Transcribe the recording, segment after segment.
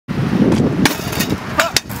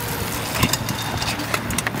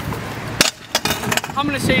I'm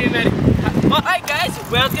gonna show you a minute. Alright guys,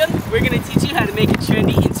 welcome. We're gonna teach you how to make a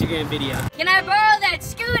trendy Instagram video. Can I borrow that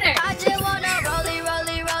scooter? I just wanna rollie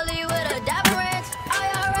with a dapper ranch. I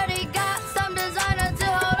already got some designer to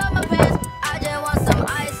hold on my pants. I just want some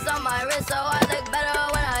ice on my wrist so I look better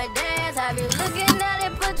when I dance. Have you looking at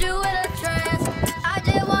it, put you in a trance. I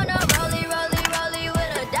just wanna rollie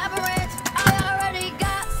with a dapper ranch. I already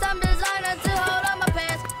got some designer to hold on my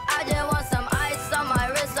pants. I just want some ice on my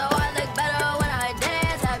wrist so I look better when I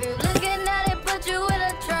dance. Have you looking at it, put you in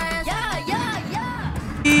a trance. Yeah.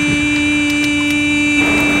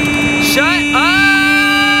 Shut up!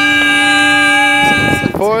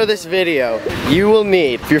 For this video, you will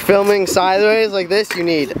need, if you're filming sideways like this, you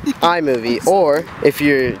need iMovie, or if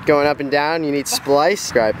you're going up and down, you need Splice.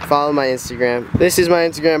 Subscribe, follow my Instagram. This is my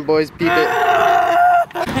Instagram, boys, beep it.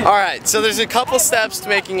 Alright, so there's a couple steps to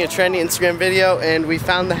making a trendy Instagram video, and we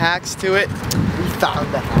found the hacks to it.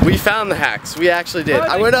 We found the hacks. We actually did.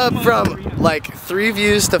 I went up from like 3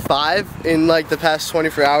 views to 5 in like the past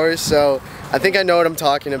 24 hours, so I think I know what I'm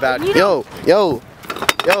talking about. Yo.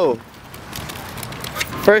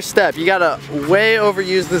 First step, you gotta way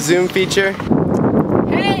overuse the zoom feature.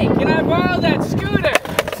 Hey, can I borrow that scooter?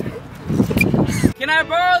 Can I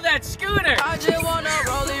borrow that scooter? I just wanna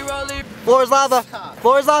rollie. Floor is lava.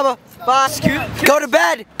 5. Go to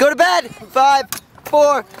bed. 5,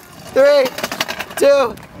 4, 3,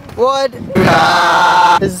 2, 1.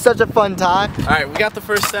 This is such a fun time. Alright, we got the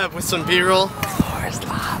first step with some B-roll. Floor is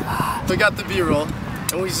lava. We got the B-roll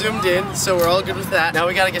and we zoomed in, so we're all good with that. Now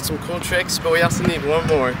we gotta get some cool tricks, but we also need one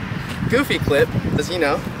more goofy clip, as you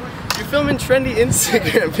know, you're filming trendy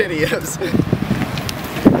Instagram videos.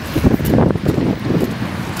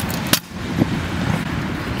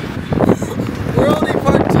 We're only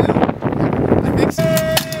part 2. I think so.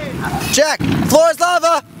 Check. Floor is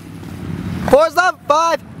lava.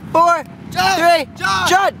 5, 4, 3.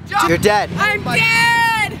 John. You're dead. I'm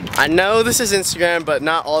dead! I know this is Instagram, but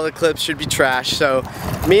not all the clips should be trash. So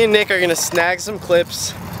me and Nick are gonna snag some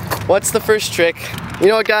clips. What's the first trick? You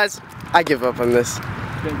know what, guys? I give up on this.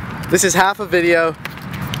 This is half a video.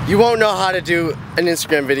 You won't know how to do an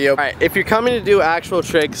Instagram video. All right, if you're coming to do actual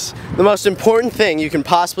tricks, the most important thing you can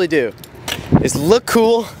possibly do is look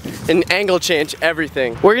cool and angle change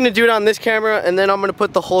everything. We're gonna do it on this camera, and then I'm gonna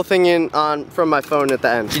put the whole thing in on from my phone at the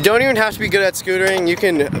end. You don't even have to be good at scootering. You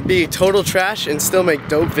can be total trash and still make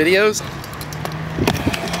dope videos.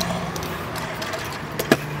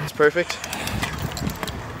 It's perfect.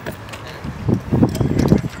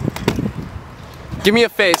 Give me a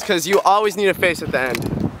face, because you always need a face at the end.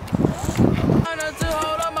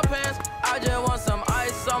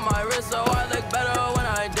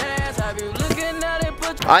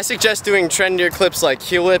 I suggest doing trendier clips like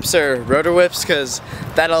heel whips or rotor whips, because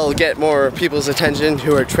that'll get more people's attention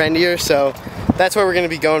who are trendier. So that's what we're going to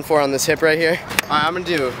be going for on this hip right here. Alright, I'm going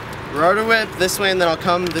to do rotor whip this way, and then I'll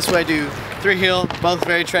come this way, do 3 heel, both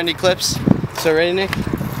very trendy clips. So ready, Nick?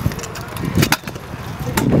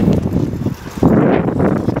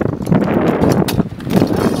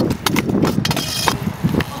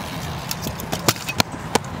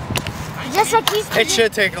 It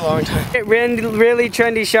should take a long time. Really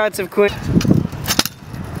trendy shots of Quinn.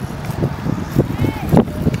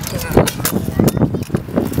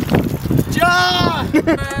 John!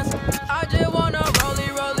 I just wanna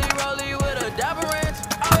rollie with a dapper ranch.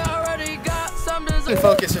 I already got some design.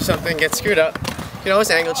 Focus or something gets screwed up. You can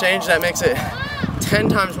always angle change. That makes it 10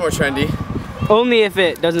 times more trendy. Only if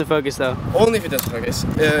it doesn't focus though. Only if it doesn't focus.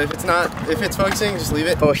 If it's focusing, just leave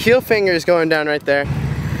it. Oh, heel finger is going down right there.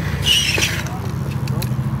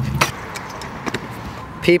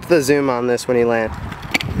 Peep the zoom on this when you land.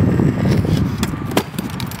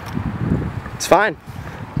 It's fine.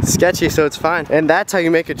 It's sketchy, so it's fine. And that's how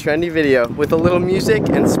you make a trendy video, with a little music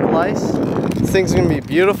and splice. This thing's gonna be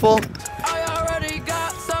beautiful. I already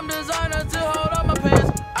got some designer to hold on my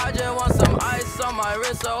pants. I just want some ice on my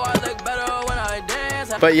wrist so I look better when I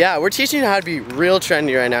dance. But yeah, we're teaching you how to be real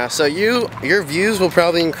trendy right now. So your views will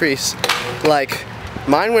probably increase. Like,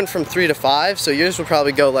 mine went from 3 to 5, so yours will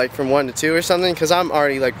probably go like from 1 to 2 or something, because I'm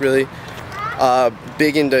already like really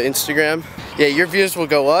big into Instagram. Yeah, your views will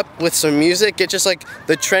go up with some music. Get just like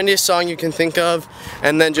the trendiest song you can think of,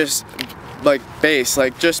 and then just like bass,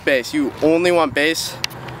 like just bass. You only want bass,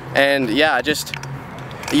 and yeah, just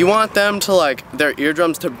you want them to like their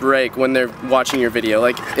eardrums to break when they're watching your video.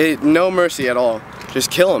 Like no mercy at all. Just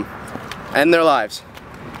kill them, end their lives.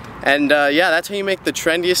 And yeah, that's how you make the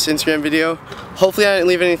trendiest Instagram video. Hopefully I didn't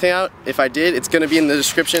leave anything out. If I did, it's gonna be in the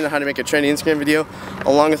description of how to make a trendy Instagram video,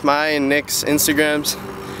 along with my and Nick's Instagrams,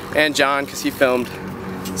 and John, because he filmed.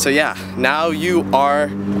 So yeah, now you are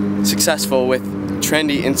successful with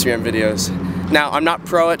trendy Instagram videos. Now, I'm not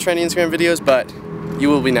pro at trendy Instagram videos, but you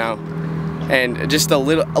will be now. And just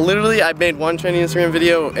literally I made one trendy Instagram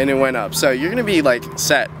video and it went up. So you're gonna be like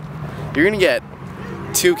set. You're gonna get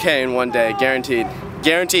 2K in one day, guaranteed.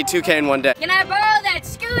 Guaranteed 2K in one day. Can I borrow that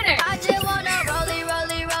scooter? I just wanna rollie,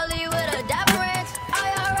 rollie, rollie with a dapper ranch. I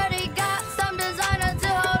already got some designer to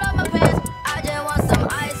hold on my pants. I just want some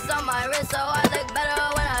ice on my wrist so I look better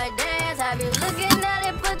when I dance. Have you looking at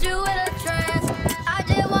it, put you in a trance. I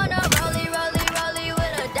just wanna rollie, rollie, rollie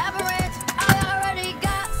with a dapper ranch. I already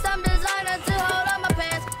got some designer to hold on my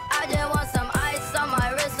pants. I just want some ice on my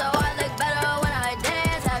wrist so I look better when I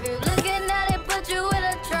dance. Have you looking at it, put you in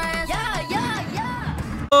a trance. Yeah, yeah,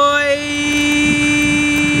 yeah.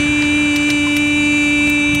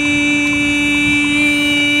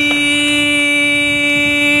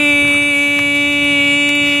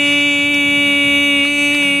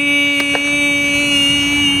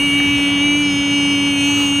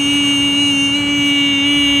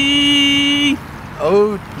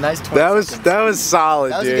 Oh, nice 20 seconds. That was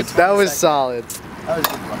solid, That was a dude. good 20 That was seconds. solid. That was a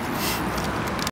good one.